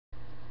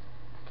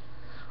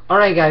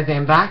Alright guys,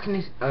 I'm back in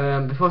this,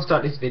 before I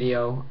start this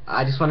video,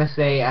 I just want to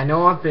say, I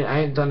know I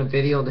haven't done a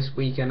video this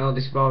week. I know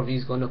this Raw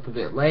review's going up a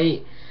bit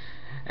late,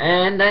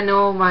 and I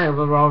know my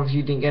other Raw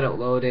review didn't get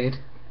uploaded,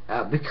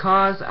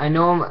 because I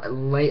know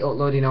I'm late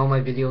uploading all my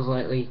videos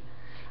lately,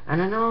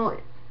 and I know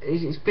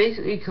it's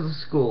basically because of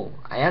school.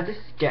 I have this,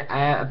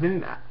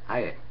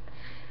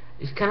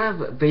 it's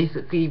kind of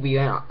basically, we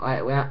went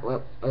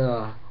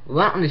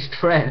on this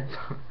trip,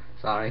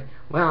 sorry,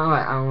 went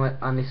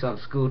on this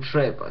school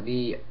trip,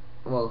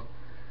 well,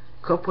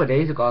 a couple of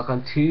days ago, like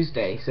on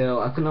Tuesday,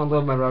 so I couldn't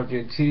upload my review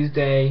on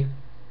Tuesday,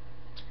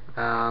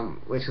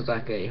 which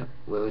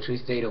we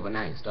stayed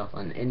overnight and stuff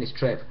in this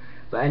trip.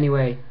 But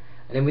anyway,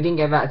 and then we didn't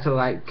get back till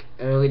like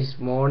early this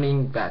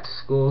morning, back to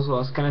school, so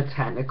that's kind of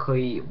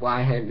technically why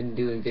I haven't been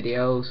doing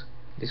videos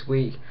this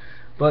week.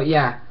 But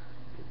yeah,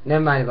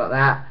 never mind about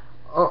that.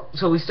 Oh,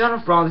 so we start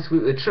off Raw this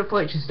week with Triple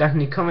H and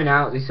Stephanie coming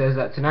out. He says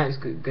that tonight's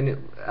main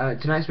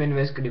event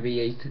is going to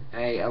be a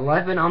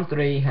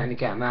 11-on-3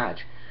 handicap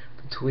match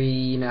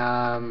between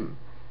The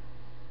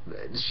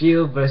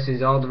Shield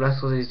versus all the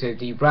wrestlers. He said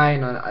D.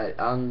 Bryan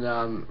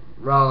on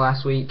Raw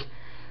last week.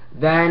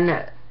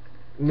 Then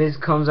Miz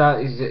comes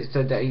out. He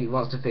said that he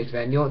wants to face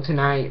Randy Orton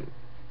tonight,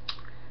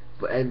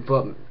 but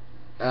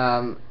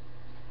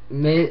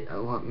Miz,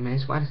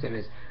 why did I say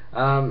Miz?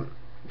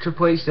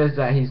 Triple H says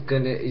that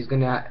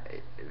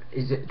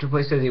Triple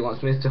H says he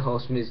wants Miz to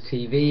host Miz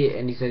TV,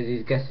 and he says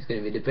his guest is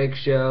going to be the Big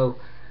Show.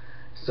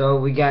 So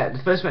we get the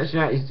first match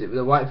tonight is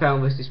the White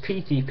Family versus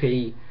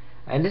PTP,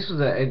 and this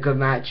was a good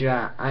match.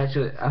 I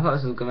thought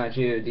this was a good match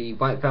here. The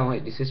White Family,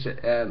 the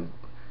sister,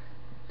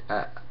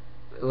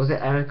 was it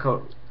Eric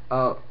or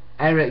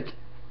Eric?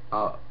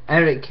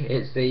 Eric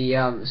hits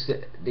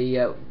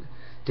the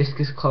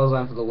discus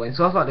clothesline for the win.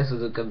 So I thought this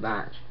was a good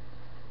match.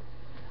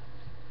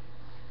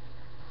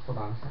 Hold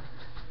on a second.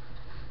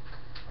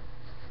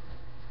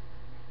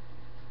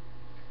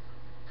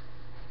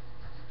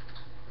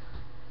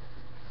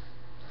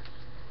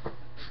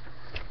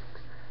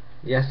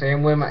 Yes, I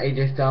am wearing my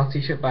AJ Styles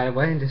t-shirt, by the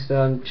way, and just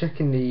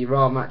checking the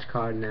Raw match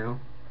card now.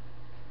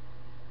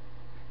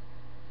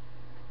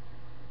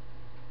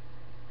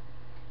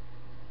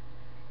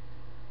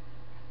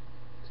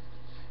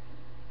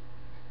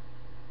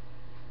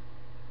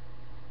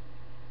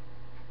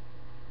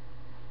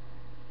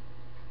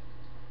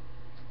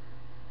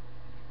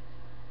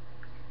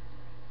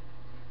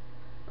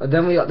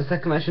 Then we got the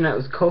second match tonight. It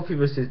was Kofi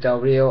versus Del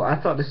Rio. I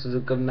thought this was a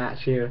good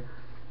match here.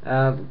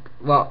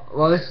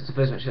 Well, this was the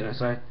first match tonight,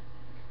 sorry.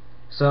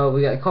 So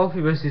we got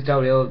Kofi versus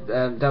Del Rio.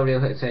 Del Rio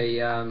hits a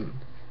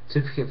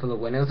super kick for the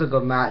win. It was a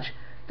good match.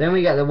 Then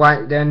we got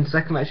the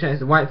second match tonight is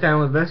the White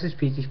Family versus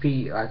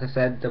PTP. Like I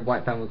said, the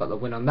White Family got the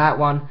win on that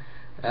one.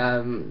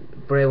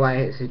 Bray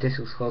Wyatt hits a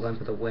discus clothesline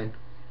for the win.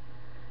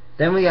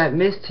 Then we got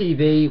Miz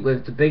TV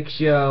with the Big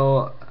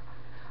Show.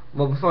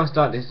 Well, before I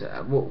start this,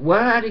 where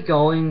are they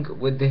going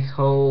with this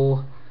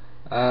whole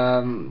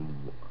Wyatt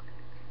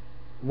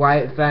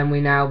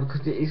family now?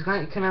 Because it's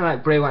like kind of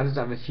like Bray Wyatt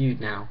doesn't have a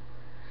feud now.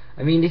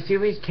 I mean, they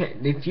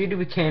feuded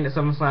with Kane at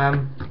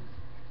SummerSlam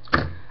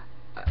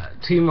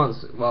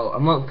a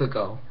month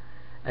ago,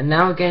 and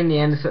now again the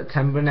end of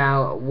September.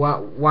 Now,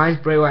 why is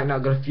Bray Wyatt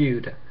not got a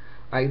feud?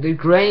 Like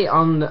Bray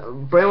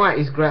Wyatt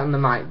is great on the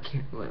mic.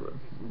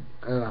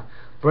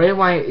 Bray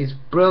Wyatt is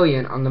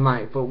brilliant on the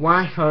mic, but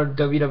why are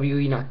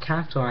WWE not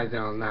capitalizing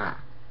on that?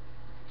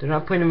 They're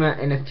not putting him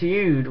in a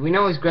feud. We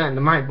know he's great on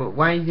the mic, but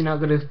why is he not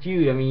got a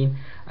feud? I mean,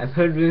 I've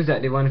heard rumors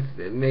that they want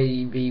to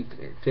maybe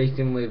face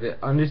him with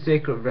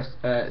Undertaker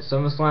at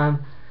SummerSlam.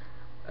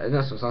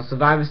 Not SummerSlam,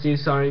 Survivor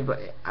Series, sorry.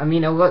 But I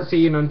mean, I'd like to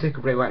see an Undertaker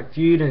Bray Wyatt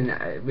feud, and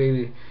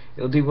maybe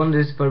it'll do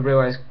wonders for Bray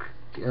Wyatt's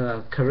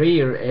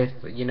career if,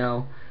 you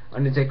know,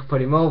 Undertaker put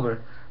him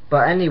over.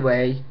 But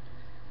anyway,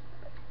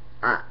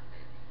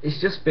 it's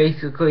just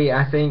basically,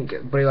 I think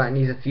Bray Wyatt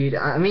needs a feud.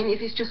 I mean,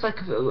 if it's just like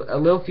a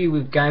little feud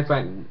with guys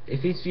like, if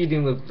he's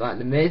feuding with like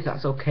the Miz,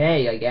 that's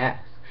okay, I guess,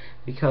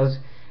 because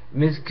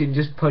Miz could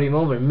just put him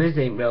over. Miz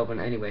ain't relevant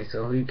anyway,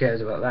 so who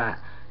cares about that?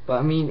 But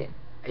I mean,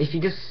 if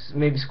he just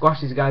maybe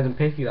squashes guys and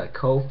pay like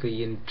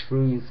Kofi and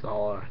Truth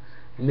or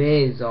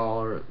Miz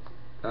or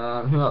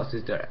who else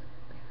is there?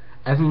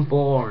 Evan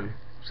Bourne.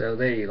 So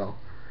there you go.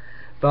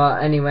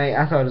 But anyway,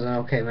 I thought it was an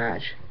okay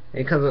match.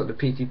 It comes up the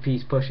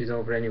PTP's pushes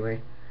over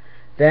anyway.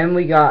 Then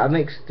we got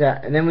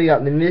and then we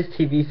got the Miz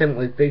TV segment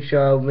with Big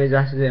Show. Miz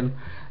asks him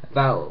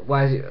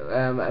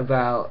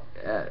about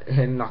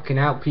him knocking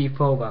out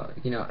people.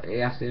 He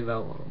asks him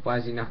about why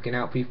is he knocking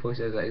out people. He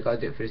says that he's got to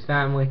do it for his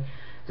family.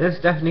 Then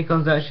Stephanie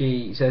comes out.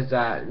 She says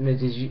that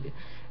Miz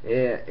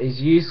is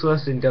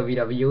useless in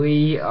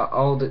WWE.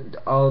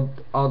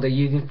 All they're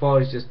using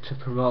for is just to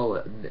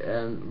promote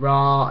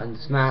Raw and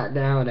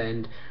SmackDown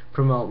and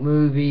promote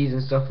movies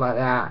and stuff like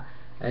that,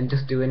 and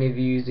just do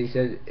interviews. He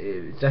said,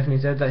 Stephanie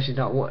said that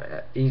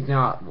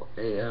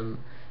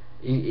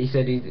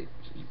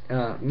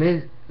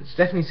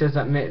Stephanie says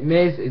that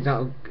Miz is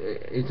not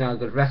a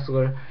good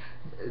wrestler.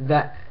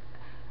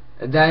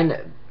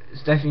 Then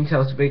Stephanie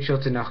tells the Big Show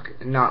to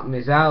knock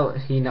Miz out.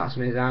 He knocks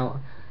Miz out,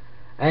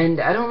 And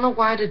I don't know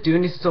why they're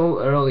doing this so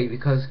early,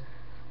 because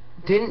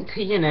didn't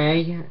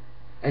TNA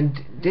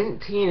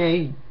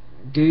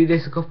do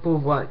this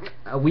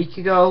a week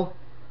ago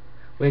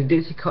when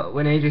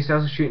AJ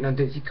Styles was shooting on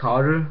Dixie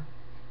Carter?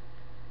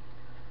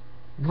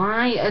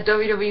 Why at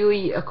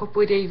WWE a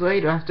couple of days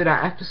later after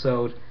that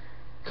episode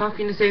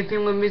copying the same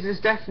thing with Miz and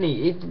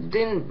Stephanie? It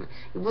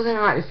wasn't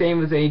like the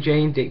same as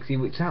AJ and Dixie,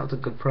 which that was a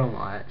good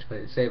promo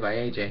actually, saved by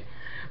AJ.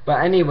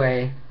 But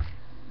anyway,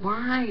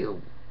 why?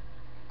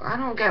 I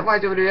don't get why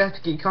WWE have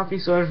to keep copying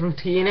stories from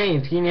TNA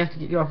and TNA have to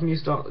keep copying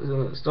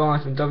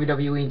storylines from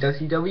WWE and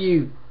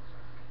WCW.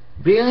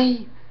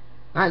 Really?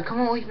 Like,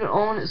 come up with your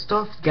own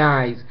stuff,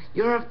 guys.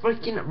 You're a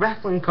freaking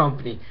wrestling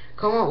company.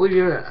 Come up with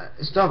your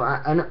stuff.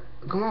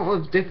 Come up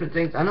with different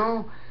things. I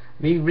know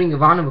maybe Ring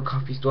of Honor will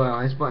copy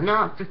storylines, but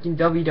not freaking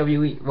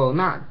WWE. Well,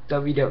 not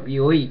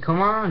WWE.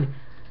 Come on.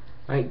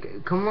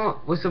 Like, come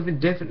up with something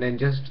different than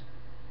just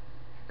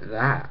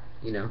that,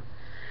 you know.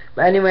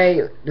 But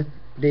anyway,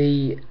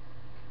 the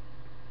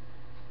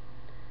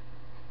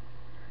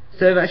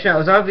third match out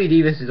was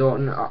RVD versus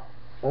Orton.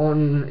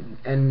 Orton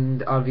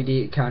and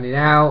RVD counted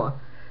out.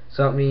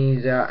 So it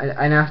means,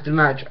 and after the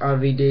match,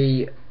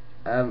 RVD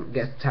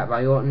gets attacked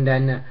by Orton.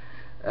 Then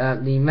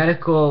the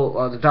medical,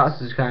 or the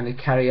doctors kind of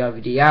carry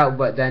RVD out,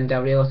 but then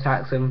Del Rio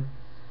attacks him.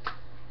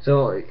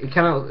 So it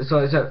cannot. So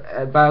it's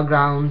a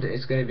battleground.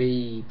 It's going to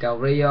be Del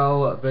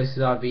Rio versus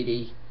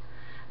RVD.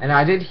 And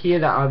I did hear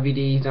that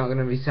RVD is not going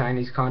to resign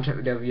his contract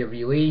with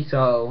WWE.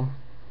 So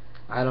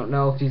I don't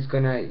know if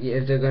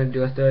they're going to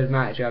do a third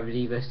match,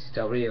 RVD versus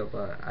Del Rio,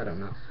 but I don't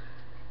know.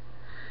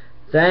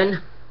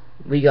 Then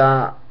we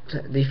got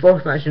the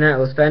fourth match tonight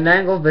was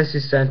Fandango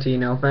versus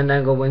Santino.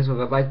 Fandango wins with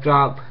a leg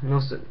drop.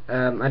 No,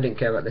 I didn't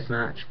care about this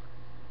match.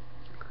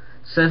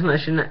 Seventh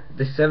match tonight,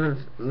 the seventh.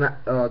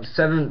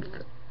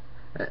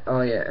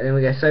 Oh yeah, and then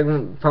we got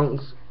segment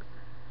Punk's.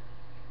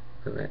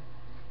 Punk.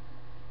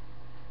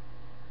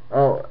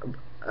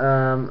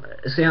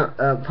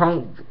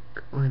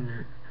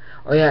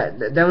 Oh yeah,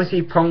 then we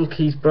see Punk.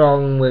 He's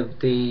brawling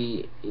with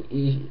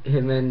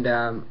him and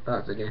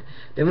that's again.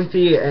 Then we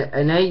see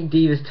an 8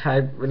 Divas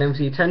tag. Then we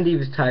see a 10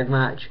 Divas tag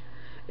match.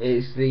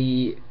 It's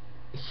the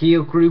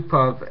heel group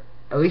of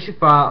Alicia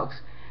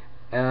Fox.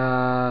 Who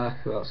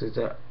else is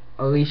there?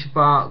 Alicia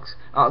Fox,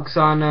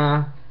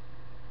 Oksana,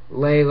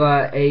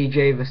 Layla,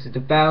 AJ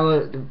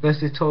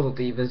versus Total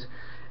Divas.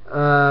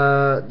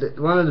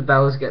 One of the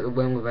Bellas get the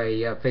win with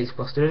a face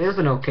buster. It was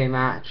an okay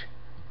match.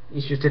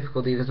 It's your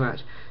typical Divas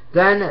match.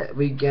 Then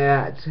we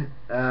get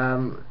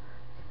the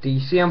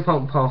CM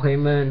Punk, Paul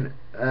Heyman,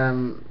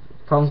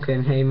 Punk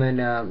and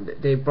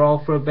Heyman. They brawl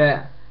for a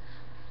bit.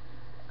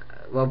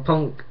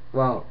 Punk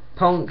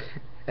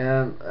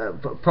and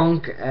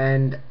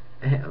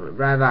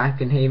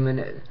Ryback and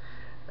Heyman.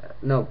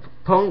 No,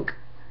 Punk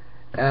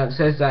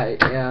says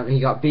that he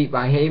got beat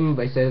by Heyman,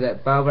 but he says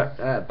that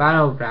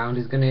Battleground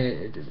is going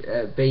to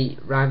beat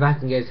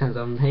Ryback and get his hands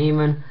on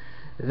Heyman.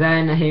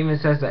 Then Heyman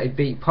says that he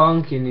beat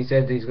Punk, and he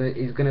says he's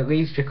going to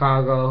leave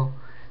Chicago.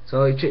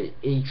 So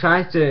he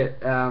tries to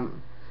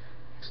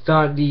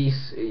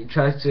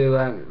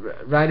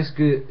ride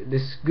the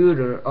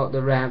scooter up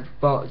the ramp,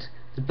 but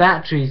the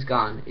battery's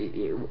gone.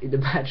 The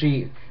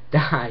battery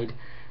died,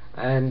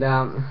 and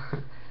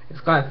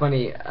it's quite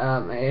funny.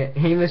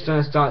 Heyman's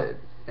trying to start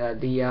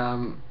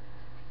the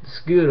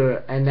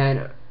scooter, and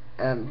then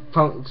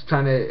Punk's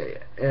trying to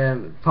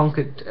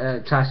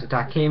tries to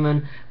attack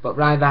Heyman, but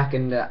Ryback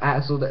and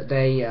Axel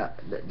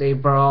they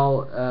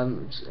brawl.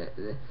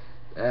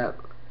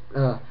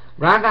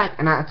 Ryback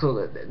and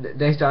Axel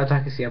they start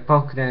attacking CM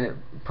Punk, and then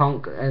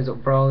Punk ends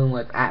up brawling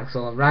with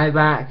Axel and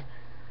Ryback.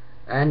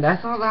 And I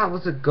thought that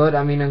was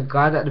I'm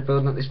glad that they're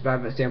building up this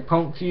Ryback CM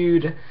Punk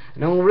feud,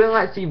 and I would really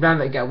like to see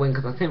Ryback get a win,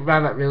 because I think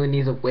Ryback really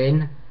needs a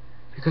win,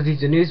 because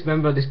he's the newest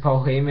member of this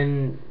Paul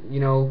Heyman,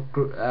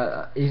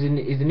 he's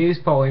the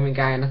newest Paul Heyman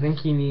guy, and I think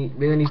he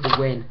really needs to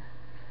win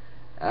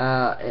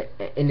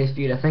in this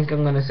feud. I think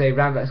I'm going to say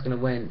Ryback's going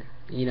to win,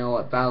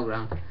 at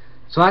Battleground.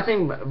 So I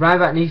think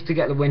Ryback needs to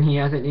get the win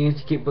here. I think he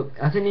needs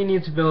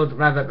to build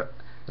Ryback.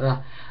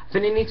 I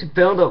think he needs to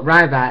build up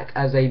Ryback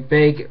as a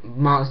big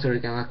monster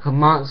again, like a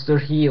monster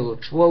heel.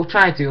 Well,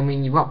 try to.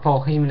 You've got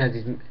Paul Heyman as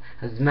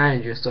his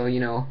manager, so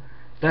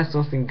that's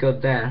something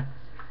good there.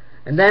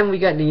 And then we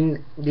get the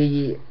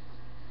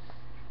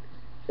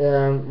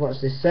what's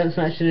this, 7th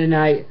match of the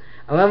night,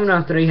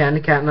 11-on-3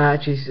 handicap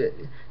match.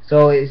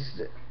 So it's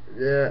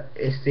the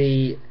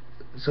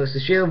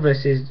Shield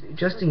versus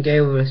Justin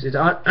Gale versus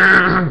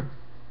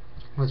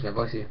what's my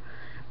voice here?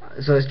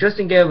 So it's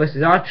Justin Gale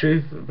versus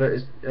R-Truth, but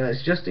it's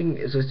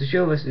the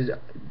Shield versus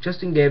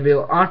Justin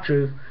Gabriel,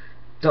 R-Truth,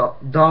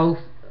 Dolph,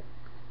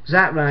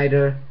 Zack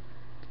Ryder,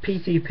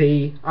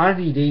 PTP,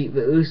 RVD,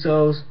 the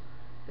Usos,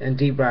 and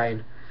D.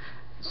 Bryan.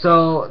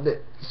 So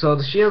the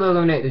Shield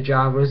eliminate the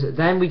Jobbers.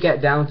 Then we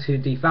get down to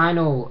the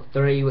final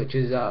 3, which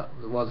is the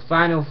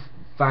final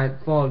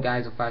 4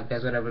 guys or 5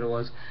 guys, whatever it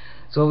was.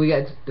 So we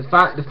get the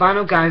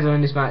final guys are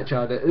in this match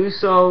are the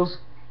Usos,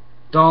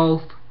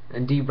 Dolph,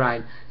 and D.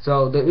 Bryan.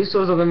 So the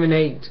Usos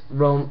eliminate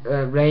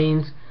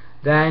Reigns.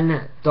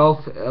 then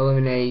Dolph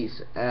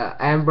eliminates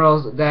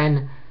Ambrose,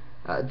 then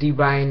D.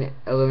 Bryan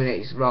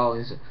eliminates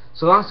Rollins.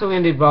 So that's what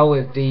we're going to roll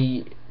with,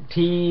 the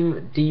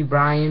team D.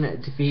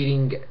 Bryan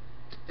defeating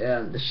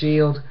the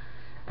Shield.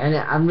 And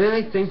I'm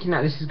really thinking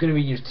that this is going to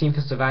be your team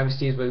for Survivor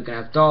Series, where we're going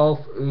to have Dolph,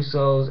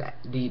 Usos,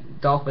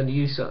 Dolph and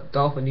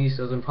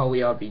Usos, and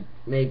probably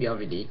maybe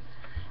RVD,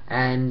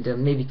 and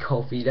maybe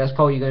Kofi. That's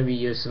probably going to be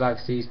your Survivor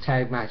Series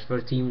tag match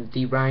for Team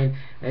D. Bryan.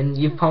 And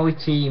your probably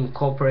Team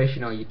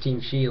Corporation or your Team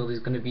Shield is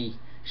going to be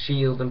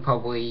Shield and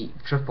probably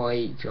Triple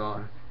H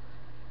or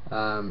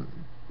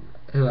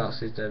who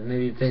else is there?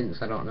 Maybe Vince.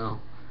 I don't know.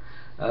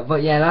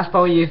 But yeah, that's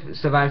probably your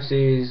Survivor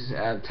Series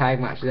tag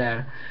match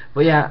there.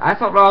 But yeah, I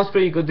thought Raw was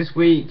pretty good this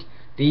week.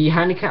 The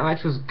handicap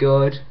match was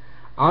good.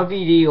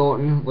 RVD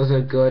Orton was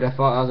good. I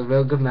thought that was a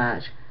real good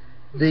match.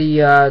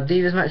 The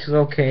Divas match was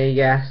okay,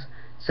 yes.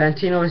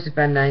 Santino vs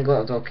Ben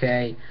Angle was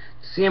okay.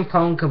 CM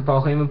Punk and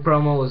Paul Heyman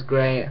promo was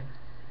great.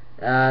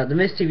 The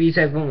Miz TV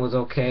segment was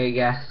okay,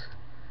 yes.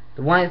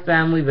 The Wyatt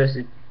Family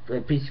versus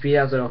PCP,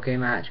 that was an okay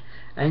match.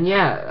 And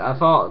yeah, I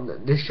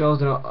thought this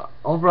show's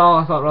overall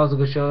I thought Raw was a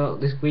good show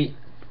this week.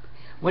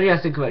 What do you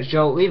guys think about the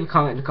show? Leave a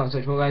comment in the comment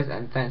section below, guys,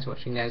 and thanks for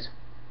watching, guys.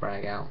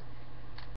 Brag out.